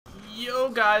Yo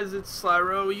guys, it's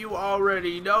slyroh. You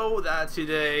already know that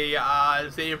today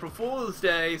is April Fool's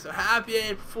Day, so happy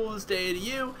April Fool's Day to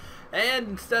you. And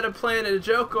instead of playing a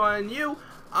joke on you,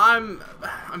 I'm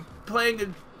playing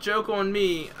a joke on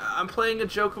me. I'm playing a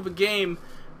joke of a game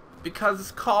because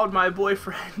it's called My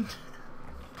Boyfriend.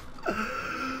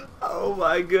 Oh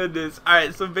my goodness.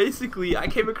 Alright, so basically I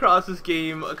came across this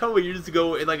game a couple years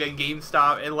ago in like a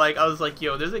GameStop, and like I was like,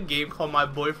 yo, there's a game called My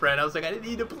Boyfriend. I was like, I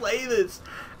need to play this.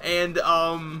 And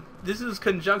this is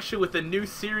conjunction with a new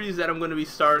series that I'm going to be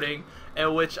starting,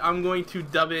 in which I'm going to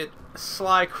dub it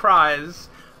SlyCries,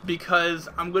 because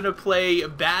I'm going to play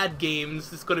bad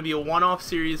games. It's going to be a one-off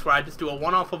series where I just do a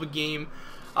one-off of a game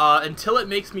until it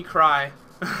makes me cry.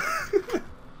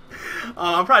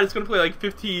 I'm probably just going to play like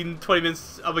 15-20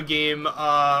 minutes of a game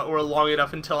or long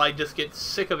enough until I just get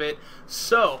sick of it.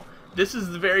 So, this is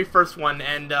the very first one,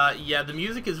 and yeah, the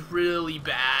music is really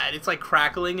bad. It's like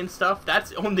crackling and stuff.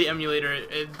 That's on the emulator,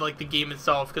 like the game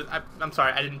itself, because I'm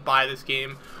sorry, I didn't buy this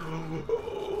game.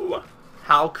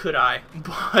 How could I?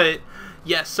 But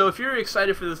yes, so if you're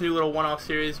excited for this new little one-off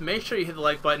series, make sure you hit the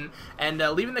like button and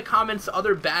leave in the comments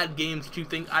other bad games that you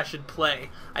think I should play.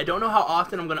 I don't know how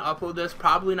often I'm going to upload this,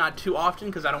 probably not too often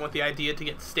because I don't want the idea to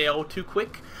get stale too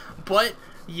quick, but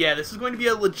yeah, this is going to be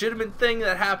a legitimate thing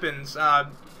that happens.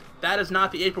 That is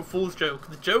not the April Fool's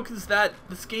joke. The joke is that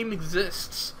this game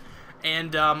exists,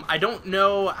 and I don't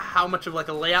know how much of like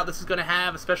a layout this is going to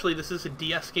have, especially this is a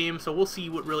DS game, so we'll see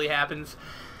what really happens.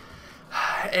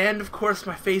 And of course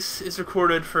my face is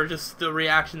recorded for just the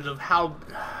reactions of how,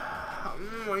 oh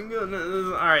my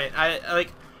goodness. Alright, I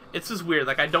like, it's just weird,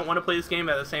 like I don't want to play this game,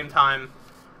 at the same time,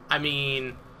 I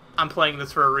mean, I'm playing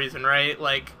this for a reason, right?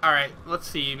 Like, alright, let's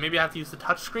see, maybe I have to use the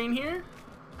touchscreen here?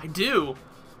 I do!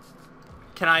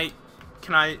 Can I,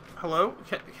 hello?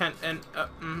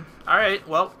 Alright,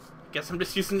 well, guess I'm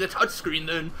just using the touchscreen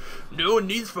then. No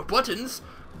needs for buttons,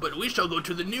 but we shall go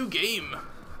to the new game.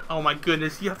 Oh my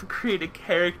goodness, you have to create a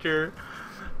character.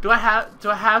 Do I have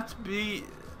to be,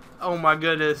 oh my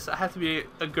goodness, I have to be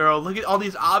a girl. Look at all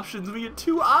these options. We get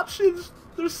 2 options.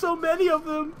 There's so many of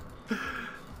them.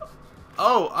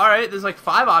 Oh, alright, there's like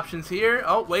 5 options here.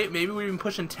 Oh, wait, maybe we're even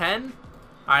pushing 10.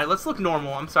 Alright, let's look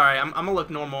normal. I'm sorry, I'm gonna look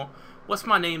normal. What's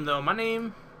my name though? My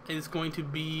name is going to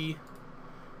be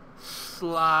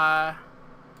SlyKeisha.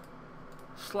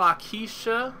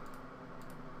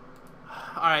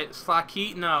 Alright,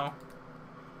 Slakeet, no.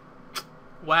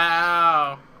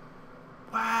 Wow.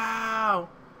 Wow.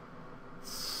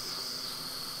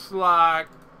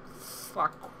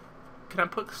 Can I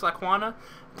put Slakwana?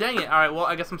 Dang it. Alright, well,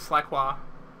 I guess I'm Slakwa.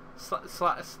 That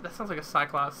sounds like a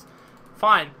Cyclops.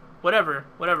 Fine. Whatever.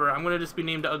 I'm gonna just be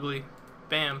named Ugly.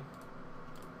 Bam.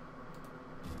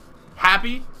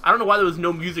 Happy? I don't know why there was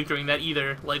no music during that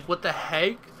either. Like, what the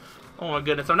heck? Oh my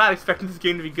goodness. I'm not expecting this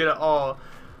game to be good at all.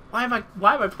 Why am I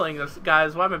playing this,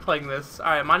 guys? Why am I playing this?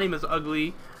 Alright, my name is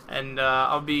Ugly, and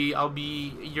I'll be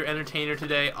your entertainer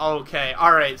today. Okay,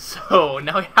 alright, so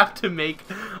now we have to make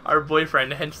our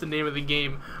boyfriend, hence the name of the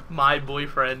game, My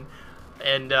Boyfriend.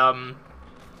 And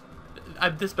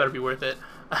this better be worth it.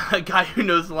 A guy who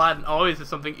knows a lot and always has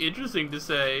something interesting to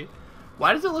say.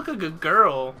 Why does it look like a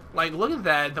girl? Like, look at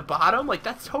that at the bottom, like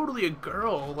that's totally a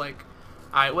girl. Like,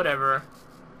 alright, whatever.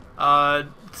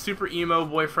 Super emo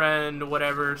boyfriend,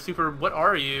 whatever. Super, what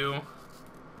are you?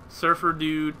 Surfer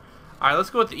dude. Alright, let's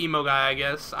go with the emo guy, I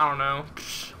guess. I don't know.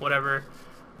 Psh, whatever.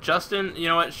 Justin, you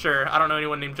know what? Sure. I don't know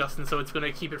anyone named Justin, so it's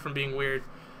gonna keep it from being weird.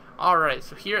 Alright,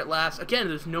 so here at last. Again,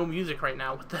 there's no music right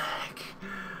now. What the heck?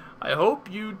 I hope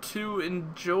you two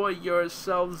enjoy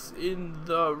yourselves in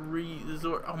the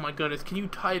resort. Oh my goodness, can you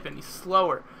type any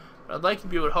slower? I'd like you to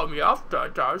be able to help me out,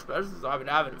 especially since I've been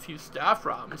having a few staff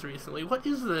problems recently. What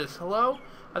is this? Hello?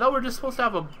 I thought we were just supposed to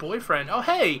have a boyfriend. Oh,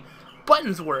 hey!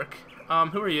 Buttons work.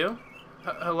 Who are you?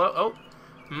 Hello? Oh.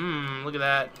 Look at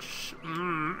that.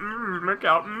 Look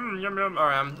out. Yum, yum.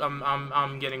 Alright,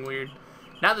 I'm getting weird.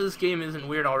 Now that this game isn't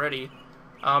weird already,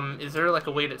 is there like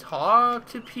a way to talk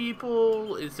to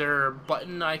people? Is there a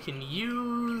button I can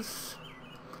use?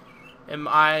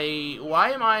 Why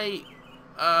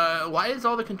is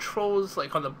all the controls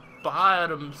like on the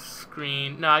bottom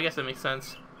screen? No, I guess that makes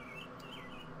sense.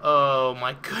 Oh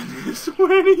my goodness,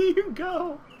 where do you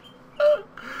go?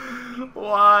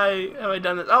 Why have I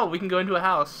done this? Oh, we can go into a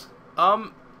house.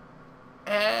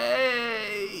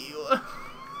 Hey.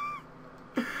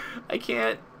 I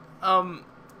can't, can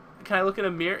I look in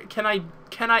a mirror? Can I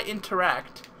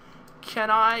interact?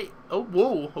 Oh,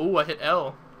 whoa, oh, I hit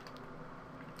L.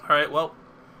 Alright, well,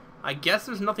 I guess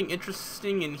there's nothing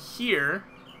interesting in here.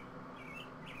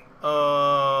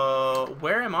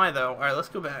 Where am I though? All right, let's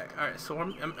go back. All right, so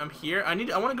I'm here. I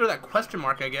want to go to that question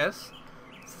mark, I guess.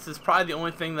 This is probably the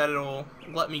only thing that it'll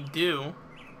let me do.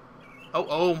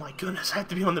 Oh my goodness, I have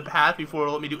to be on the path before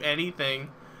it'll let me do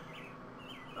anything.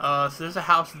 So there's a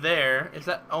house there. Is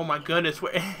that? Oh my goodness,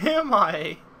 where am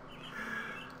I?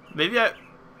 Maybe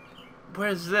where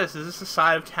is this? Is this a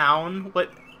side of town?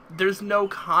 What? There's no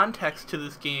context to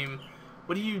this game.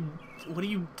 What do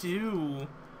you do?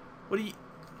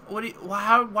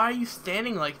 Why are you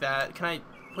standing like that? Can I,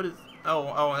 what is,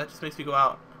 oh, that just makes me go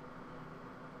out.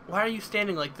 Why are you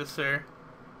standing like this, sir?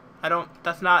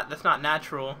 That's not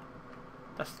natural.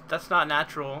 That's not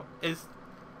natural.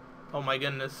 Oh my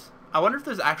goodness. I wonder if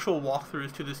there's actual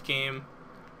walkthroughs to this game,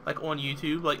 like on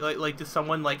YouTube. Like does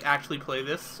someone like actually play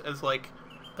this as like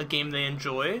a game they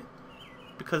enjoy?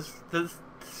 Because this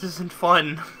isn't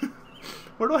fun.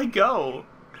 Where do I go?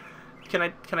 Can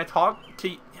I talk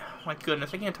to? Oh my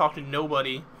goodness, I can't talk to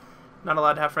nobody. Not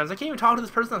allowed to have friends. I can't even talk to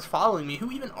this person that's following me.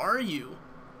 Who even are you?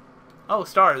 Oh,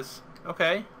 stars.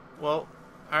 Okay. Well,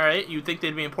 alright. You'd think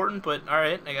they'd be important, but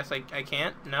alright. I guess I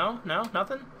can't. No,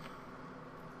 nothing?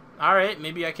 Alright,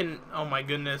 maybe I can. Oh my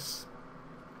goodness.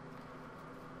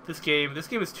 This game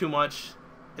is too much.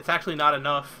 It's actually not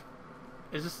enough.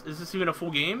 Is this even a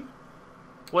full game?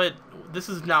 What? This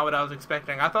is not what I was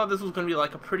expecting. I thought this was going to be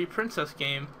like a pretty princess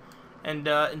game. And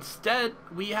instead,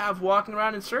 we have walking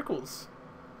around in circles.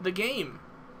 The game.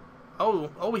 Oh,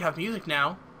 we have music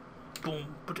now.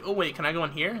 Boom. Oh, wait, can I go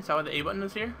in here? Is that why the A button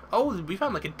is here? Oh, we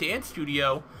found like a dance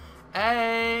studio.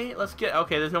 Hey, let's get...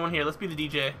 Okay, there's no one here. Let's be the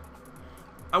DJ.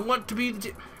 I want to be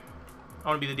the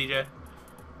DJ.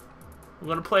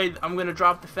 I'm gonna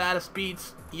drop the fattest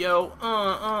beats. Yo,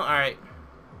 alright.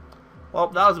 Well,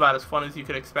 that was about as fun as you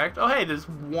could expect. Oh, hey, there's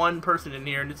one person in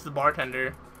here, and it's the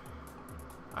bartender.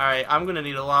 Alright, I'm gonna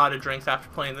need a lot of drinks after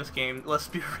playing this game. Let's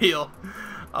be real.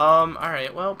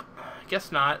 Alright, well, guess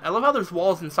not. I love how there's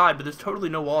walls inside, but there's totally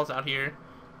no walls out here.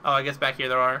 Oh, I guess back here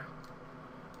there are.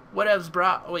 Whatevs,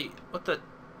 brah. Wait, what the...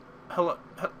 Hello?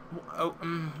 Oh,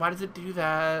 why does it do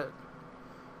that?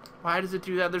 Why does it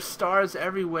do that? There's stars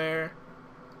everywhere.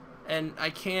 And I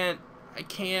can't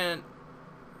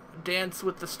dance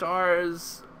with the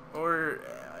stars or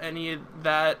any of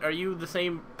that. Are you the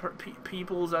same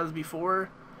peoples as before?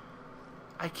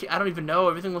 I don't even know.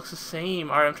 Everything looks the same.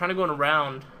 Alright, I'm trying to go in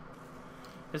around.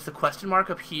 Is the question mark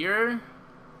up here?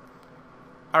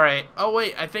 Alright. Oh,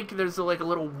 wait. I think there's like a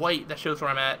little white that shows where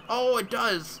I'm at. Oh, it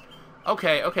does.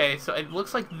 Okay. So it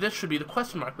looks like this should be the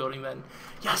question mark building then.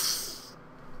 Yes!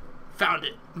 Found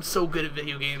it. I'm so good at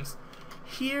video games.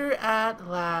 Here at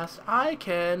last, I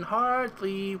can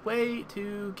hardly wait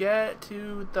to get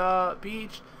to the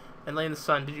beach and lay in the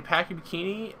sun. Did you pack your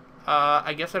bikini?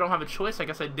 I guess I don't have a choice. I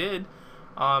guess I did.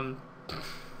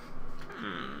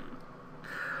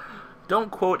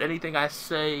 Don't quote anything I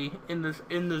say in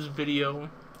this video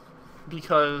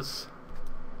because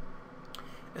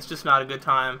it's just not a good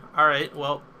time. Alright,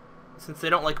 well, since they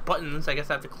don't like buttons, I guess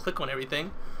I have to click on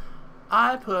everything.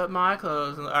 I put my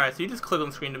clothes on. Alright, so you just click on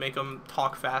the screen to make them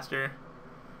talk faster.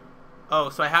 Oh,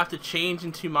 so I have to change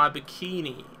into my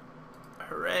bikini.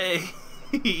 Hooray.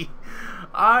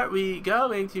 Are we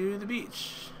going to the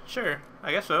beach? Sure,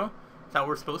 I guess so. Is that what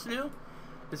we're supposed to do?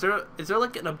 Is there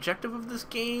like an objective of this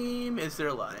game? Is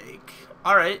there like...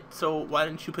 Alright, so why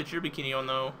didn't you put your bikini on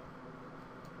though?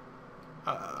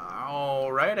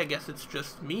 Alright, I guess it's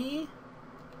just me.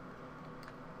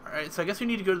 Alright, so I guess we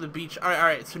need to go to the beach.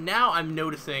 Alright, so now I'm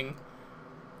noticing...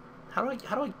 How do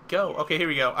I go? Okay, here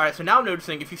we go. Alright, so now I'm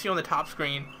noticing, if you see on the top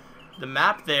screen, the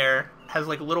map there has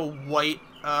like a little white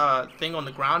thing on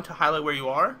the ground to highlight where you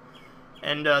are.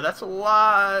 And that's a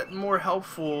lot more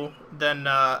helpful than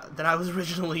I was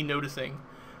originally noticing.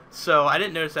 So I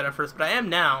didn't notice that at first, but I am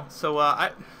now. So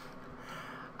I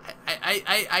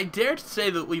dare to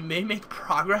say that we may make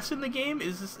progress in the game.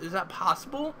 Is that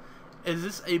possible? Is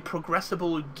this a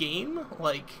progressible game?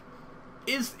 Like,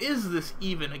 is this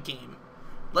even a game?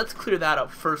 Let's clear that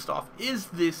up first off. Is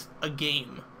this a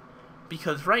game?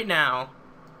 Because right now,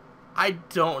 I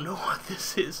don't know what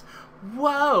this is.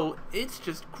 Whoa, it's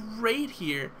just great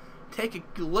here. Take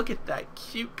a look at that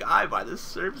cute guy by the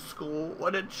surf school.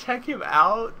 Want to check him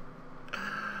out?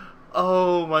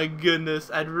 Oh my goodness,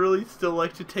 I'd really still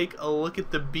like to take a look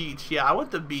at the beach. Yeah, I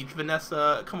want the beach.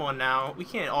 Vanessa, come on now. We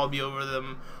can't all be over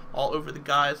them, all over the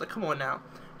guys. Like, come on now.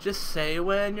 Just say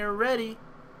when you're ready.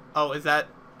 Oh, is that...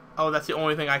 Oh, that's the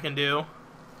only thing I can do?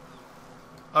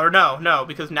 Or no,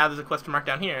 because now there's a question mark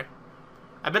down here.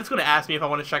 I bet it's going to ask me if I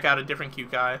want to check out a different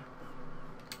cute guy.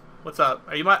 What's up?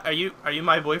 Are you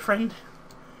my boyfriend?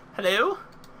 Hello?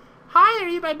 Hi, are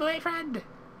you my boyfriend?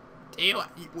 Ew,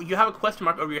 you have a question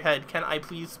mark over your head. Can I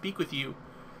please speak with you?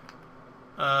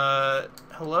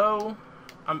 Hello?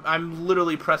 I'm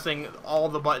literally pressing all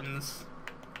the buttons.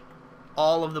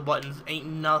 All of the buttons. Ain't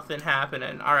nothing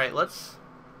happening. Alright, let's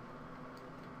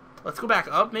go back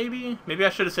up, maybe? Maybe I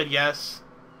should have said yes.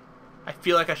 I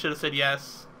feel like I should have said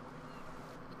yes.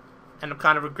 And I'm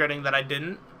kind of regretting that I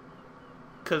didn't.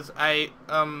 Because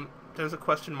there's a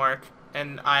question mark.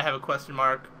 And I have a question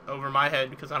mark over my head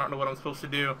because I don't know what I'm supposed to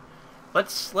do.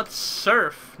 Let's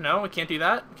surf. No, we can't do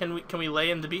that. Can we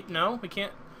lay in the beach? No, we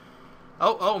can't.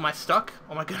 Oh, am I stuck?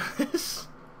 Oh my goodness.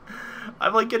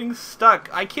 I'm like getting stuck.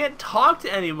 I can't talk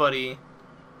to anybody.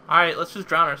 Alright, let's just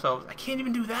drown ourselves. I can't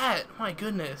even do that. My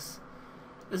goodness.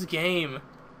 This game.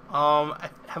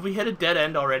 Have we hit a dead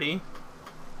end already?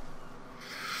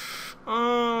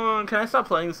 Can I stop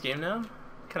playing this game now?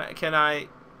 Can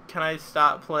I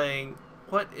stop playing?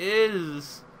 What it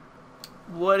is?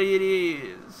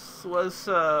 What's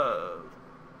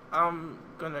I'm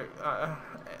gonna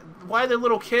why are there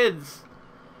little kids?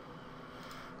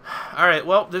 Alright,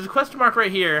 well, there's a question mark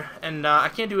right here, and I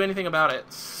can't do anything about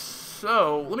it.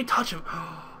 So, let me touch him.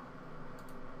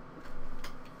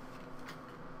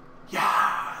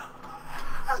 Yeah!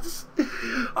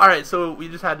 Alright, so we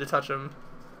just had to touch him.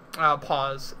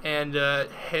 Pause. And,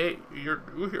 hey, you're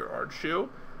new here, aren't you?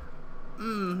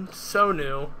 So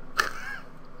new.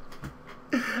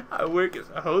 I work as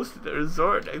a host at the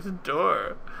resort next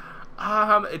door.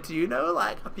 Do you know,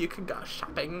 like, if you can go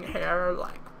shopping here,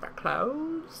 like, for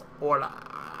clothes? Or,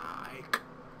 like,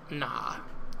 nah.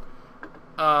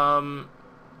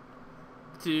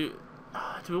 Do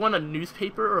we want a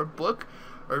newspaper or a book?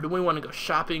 Or do we want to go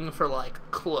shopping for, like,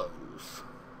 clothes?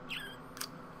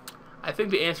 I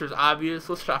think the answer is obvious.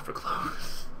 Let's shop for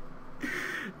clothes.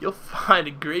 You'll find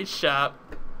a great shop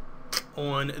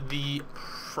on the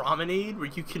promenade where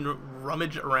you can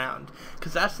rummage around.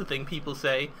 Because that's the thing people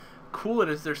say. Cool,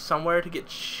 is there somewhere to get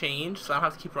changed so I don't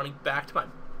have to keep running back to my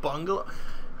bungalow?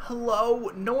 Hello?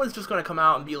 No one's just going to come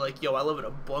out and be like, yo, I live in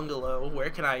a bungalow. Where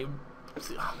can I...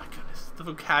 Oh my goodness. The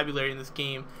vocabulary in this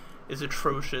game is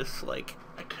atrocious. Like,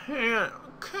 I can't.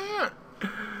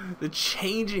 The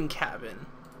changing cabin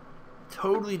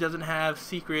totally doesn't have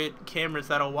secret cameras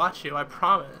that'll watch you, I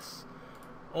promise.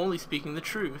 Only speaking the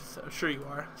truth. I'm sure you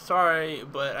are. Sorry,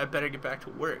 but I better get back to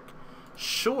work.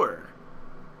 Sure.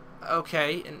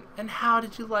 Okay, and how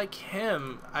did you like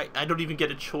him? I don't even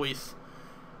get a choice.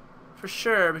 For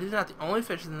sure, but he's not the only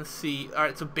fish in the sea.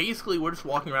 Alright, so basically we're just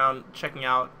walking around checking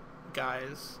out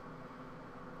guys.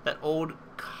 That old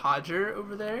codger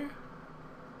over there?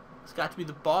 It's got to be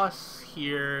the boss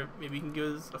here. Maybe you can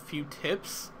give us a few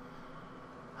tips.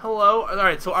 Hello?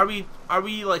 Alright, so are we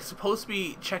like supposed to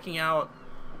be checking out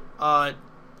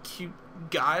cute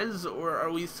guys, or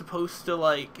are we supposed to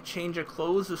like change our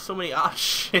clothes? There's so many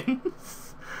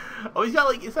options. Oh, he's got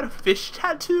like, is that a fish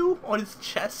tattoo on his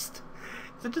chest?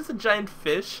 Is it just a giant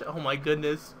fish? Oh my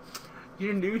goodness.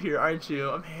 You're new here, aren't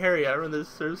you? I'm Harry. I run this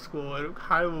surf school, and I'm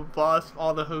kind of a boss of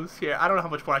all the hosts here. I don't know how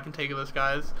much more I can take of this,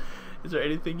 guys. Is there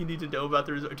anything you need to know about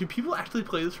the resort? Do people actually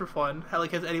play this for fun?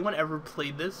 Has anyone ever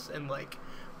played this and like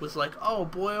was like, oh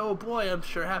boy, I'm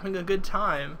sure having a good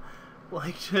time?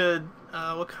 Like,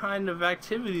 what kind of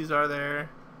activities are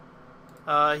there?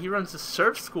 He runs a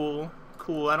surf school.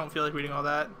 Cool, I don't feel like reading all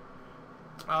that.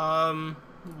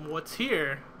 What's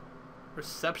here?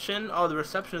 Reception? Oh, the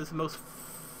reception is the most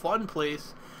fun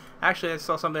place. Actually, I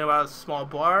saw something about a small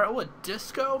bar. Oh, a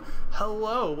disco?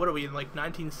 Hello, what are we in, like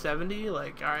 1970?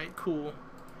 Like, alright, cool.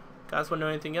 Guys want to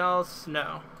know anything else?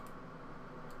 No.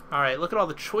 Alright, look at all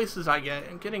the choices I get.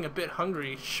 I'm getting a bit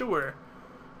hungry. Sure.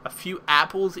 A few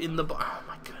apples in the bar. Oh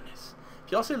my goodness.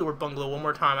 If y'all say the word bungalow one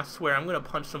more time, I swear I'm gonna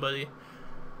punch somebody.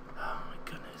 Oh my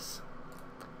goodness.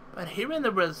 But here in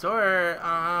the resort,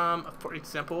 for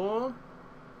example,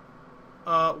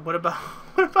 what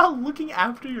about looking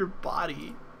after your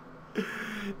body?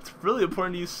 It's really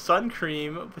important to use sun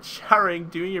cream, but showering,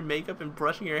 doing your makeup, and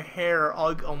brushing your hair are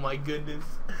all. Oh my goodness.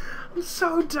 I'm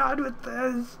so done with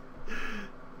this.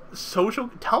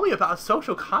 Tell me about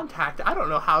social contact. I don't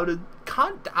know how to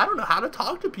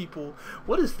talk to people.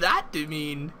 What does that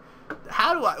mean?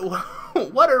 How do I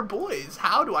what are boys?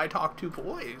 How do I talk to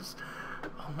boys?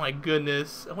 Oh my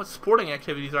goodness. And what sporting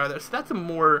activities are there? So that's a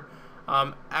more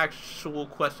actual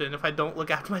question. If I don't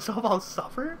look after myself, I'll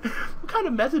suffer. What kind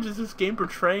of message is this game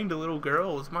portraying to little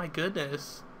girls? My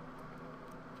goodness.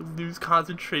 Lose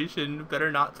concentration.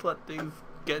 Better not let things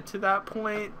get to that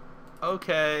point.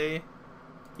 Okay.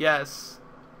 Yes.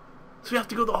 So we have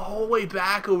to go the whole way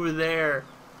back over there.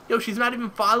 Yo, she's not even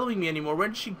following me anymore. Where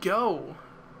did she go?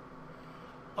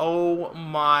 Oh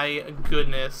my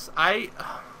goodness.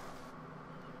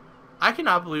 I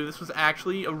cannot believe this was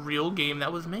actually a real game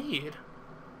that was made.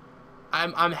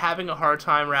 I'm having a hard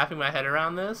time wrapping my head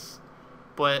around this,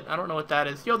 but I don't know what that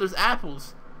is. Yo, there's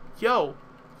apples. Yo,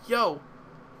 yo,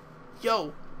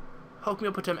 yo. Hook me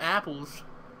up with them apples.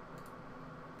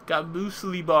 Got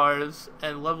muesli bars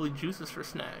and lovely juices for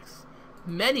snacks.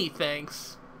 Many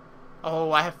thanks.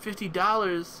 Oh, I have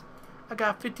 $50. I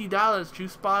got $50.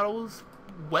 Juice bottles,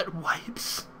 wet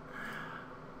wipes,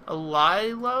 a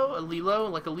Lilo,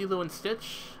 like a Lilo and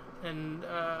Stitch, and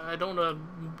I don't know.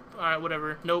 Alright,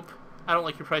 whatever. Nope. I don't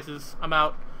like your prices. I'm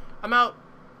out. I'm out.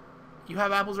 You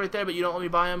have apples right there, but you don't let me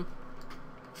buy them.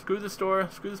 Screw the store.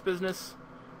 Screw this business.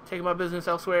 Taking my business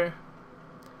elsewhere.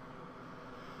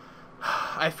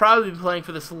 I've probably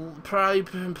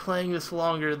been playing this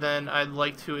longer than I'd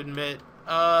like to admit.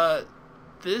 I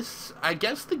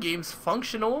guess the game's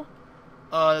functional.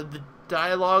 The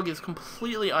dialogue is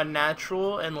completely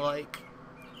unnatural and like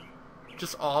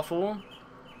just awful.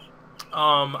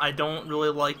 I don't really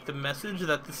like the message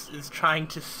that this is trying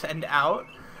to send out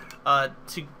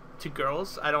to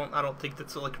girls. I don't think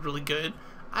that's like really good.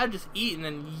 I've just eaten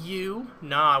and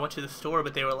I went to the store,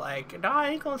 but they were like, nah, I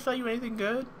ain't gonna sell you anything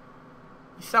good.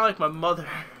 You sound like my mother.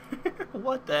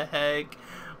 What the heck?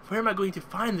 Where am I going to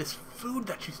find this food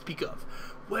that you speak of?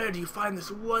 Where do you find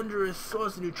this wondrous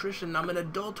source of nutrition? I'm an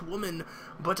adult woman,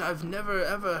 but I've never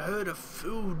ever heard of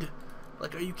food.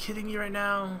 Like, are you kidding me right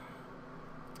now?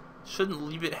 Shouldn't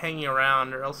leave it hanging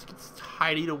around or else it gets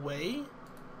tidied away?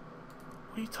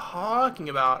 What are you talking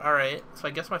about? Alright, so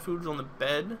I guess my food's on the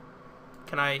bed.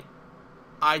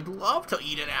 I'd love to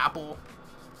eat an apple.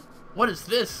 What is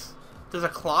this? There's a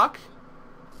clock?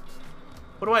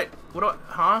 What do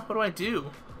I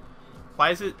do? Why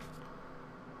is it...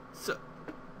 So,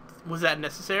 was that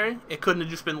necessary? It couldn't have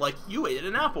just been like, you ate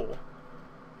an apple.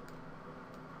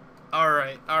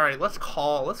 Alright, let's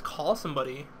call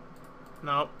somebody.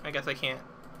 No, I guess I can't.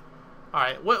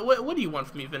 Alright, what do you want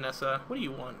from me, Vanessa? What do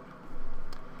you want?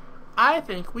 I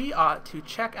think we ought to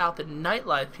check out the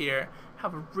nightlife here.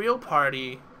 Have a real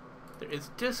party. There is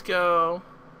disco.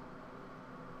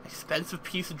 Expensive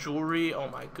piece of jewelry. Oh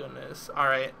my goodness.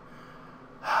 Alright.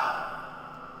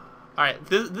 Alright,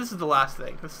 this is the last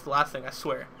thing. This is the last thing, I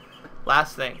swear.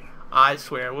 Last thing. I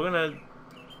swear. We're gonna...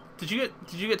 Did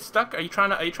you get stuck? Are you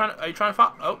trying to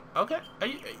follow? Oh, okay. Are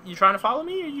you trying to follow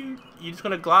me? Or you just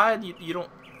gonna glide? You don't...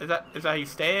 Is that how you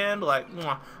stand? Like,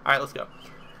 mwah. Alright, let's go.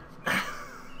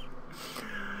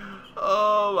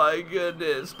 Oh my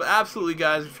goodness. But absolutely,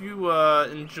 guys, if you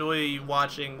enjoy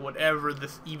watching whatever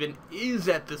this even is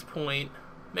at this point,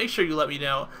 make sure you let me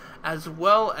know, as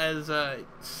well as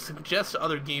suggest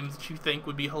other games that you think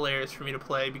would be hilarious for me to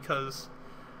play, because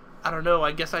I don't know,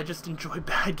 I guess I just enjoy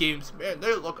bad games. Man,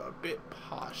 they look a bit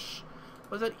posh.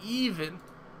 Was that even?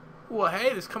 Well,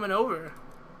 hey, this coming over.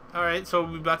 Alright, so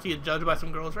we're about to get judged by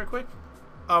some girls right quick?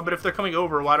 But if they're coming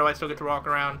over, why do I still get to walk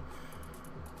around?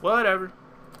 Whatever.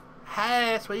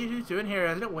 Hey, so what are you doing here?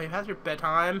 Isn't it way past your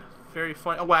bedtime? Very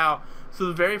funny. Oh, wow. So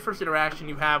the very first interaction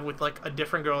you have with, like, a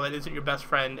different girl that isn't your best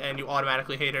friend, and you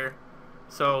automatically hate her.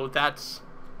 So that's...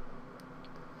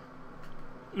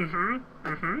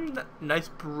 Nice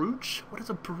brooch? What is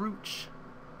a brooch?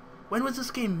 When was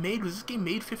this game made? Was this game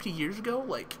made 50 years ago?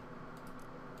 Like,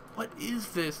 what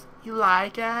is this? You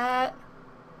like it?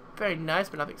 Very nice,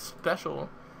 but nothing special.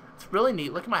 It's really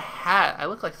neat. Look at my hat. I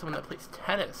look like someone that plays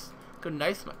tennis. Go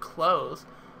nice with my clothes.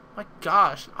 My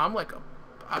gosh, I'm like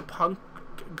a punk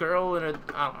girl in a...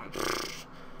 I don't know.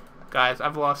 Guys,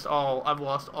 I've lost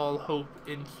all hope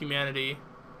in humanity.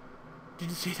 Did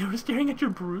you see they were staring at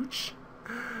your brooch?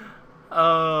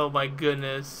 Oh my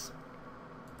goodness.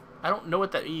 I don't know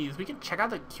what that means. We can check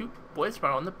out the cute boy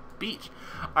spot on the beach.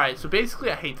 Alright, so basically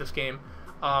I hate this game.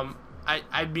 I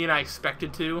mean, I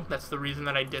expected to. That's the reason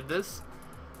that I did this.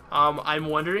 I'm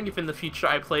wondering if in the future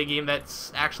I play a game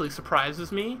that actually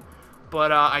surprises me.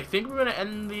 But I think we're going to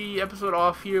end the episode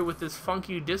off here with this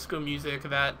funky disco music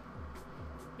that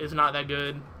is not that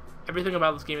good. Everything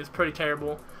about this game is pretty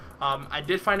terrible. I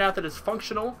did find out that it's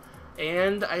functional,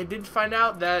 and I did find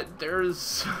out that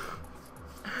there's...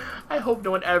 I hope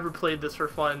no one ever played this for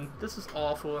fun. This is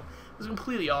awful. This is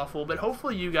completely awful, but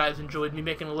hopefully you guys enjoyed me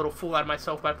making a little fool out of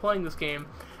myself by playing this game,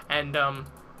 and I'm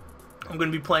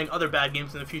going to be playing other bad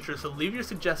games in the future, so leave your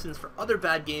suggestions for other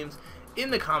bad games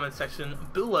in the comment section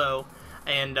below,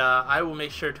 and I will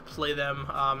make sure to play them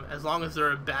as long as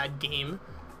they're a bad game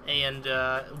and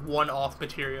one-off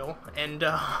material. And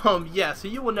yeah, so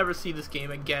you will never see this game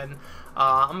again.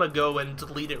 I'm going to go and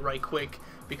delete it right quick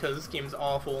because this game is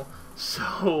awful.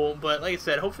 So, but like I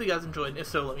said, hopefully you guys enjoyed. If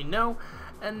so, let me know.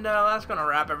 And that's going to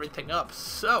wrap everything up.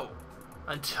 So,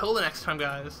 until the next time,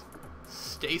 guys,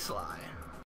 stay sly.